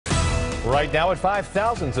Right now at 5,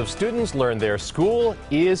 thousands of students learn their school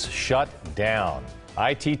is shut down.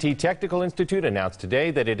 ITT Technical Institute announced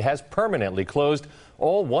today that it has permanently closed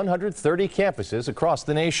all 130 campuses across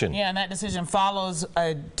the nation. Yeah, and that decision follows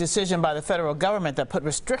a decision by the federal government that put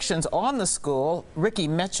restrictions on the school. Ricky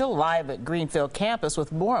Mitchell live at Greenfield campus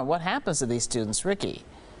with more on what happens to these students. Ricky.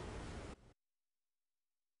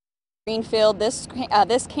 Greenfield, this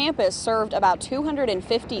campus served about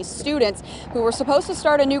 250 students who were supposed to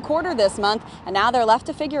start a new quarter this month, and now they're left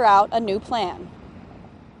to figure out a new plan.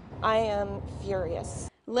 I am furious.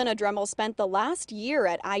 Lynna Dremel spent the last year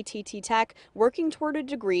at ITT Tech working toward a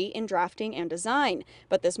degree in drafting and design.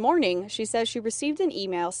 But this morning, she says she received an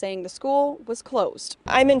email saying the school was closed.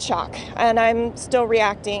 I'm in shock, and I'm still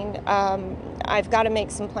reacting. I've got to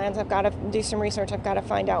make some plans. I've got to do some research. I've got to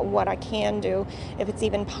find out what I can do, if it's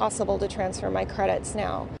even possible to transfer my credits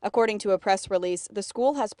now. According to a press release, the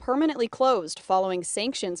school has permanently closed following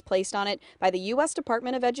sanctions placed on it by the U.S.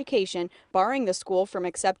 Department of Education, barring the school from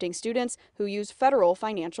accepting students who use federal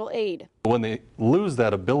financial aid. When they lose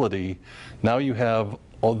that ability, now you have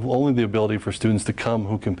only the ability for students to come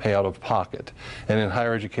who can pay out of pocket. And in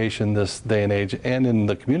higher education this day and age, and in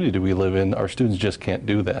the community we live in, our students just can't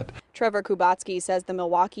do that. Trevor Kubatsky says the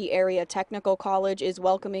Milwaukee Area Technical College is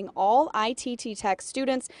welcoming all ITT Tech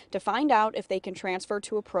students to find out if they can transfer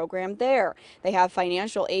to a program there. They have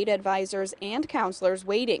financial aid advisors and counselors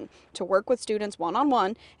waiting to work with students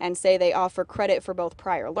one-on-one and say they offer credit for both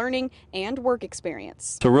prior learning and work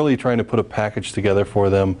experience. So really trying to put a package together for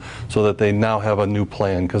them so that they now have a new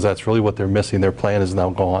plan, because that's really what they're missing. Their plan is now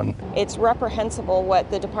gone. It's reprehensible what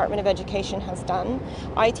the Department of Education has done.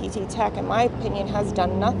 ITT Tech, in my opinion, has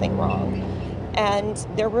done nothing wrong, and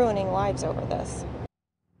they're ruining lives over this.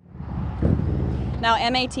 Now,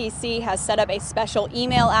 MATC has set up a special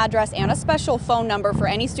email address and a special phone number for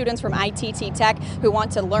any students from ITT Tech who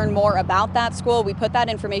want to learn more about that school. We put that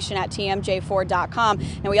information at TMJ4.com.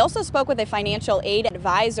 And we also spoke with a financial aid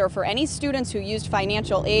advisor for any students who used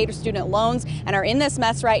financial aid or student loans and are in this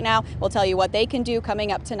mess right now. We'll tell you what they can do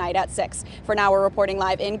coming up tonight at 6. For now, we're reporting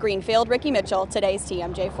live in Greenfield. Ricky Mitchell, today's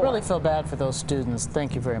TMJ4. Really feel bad for those students.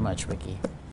 Thank you very much, Ricky.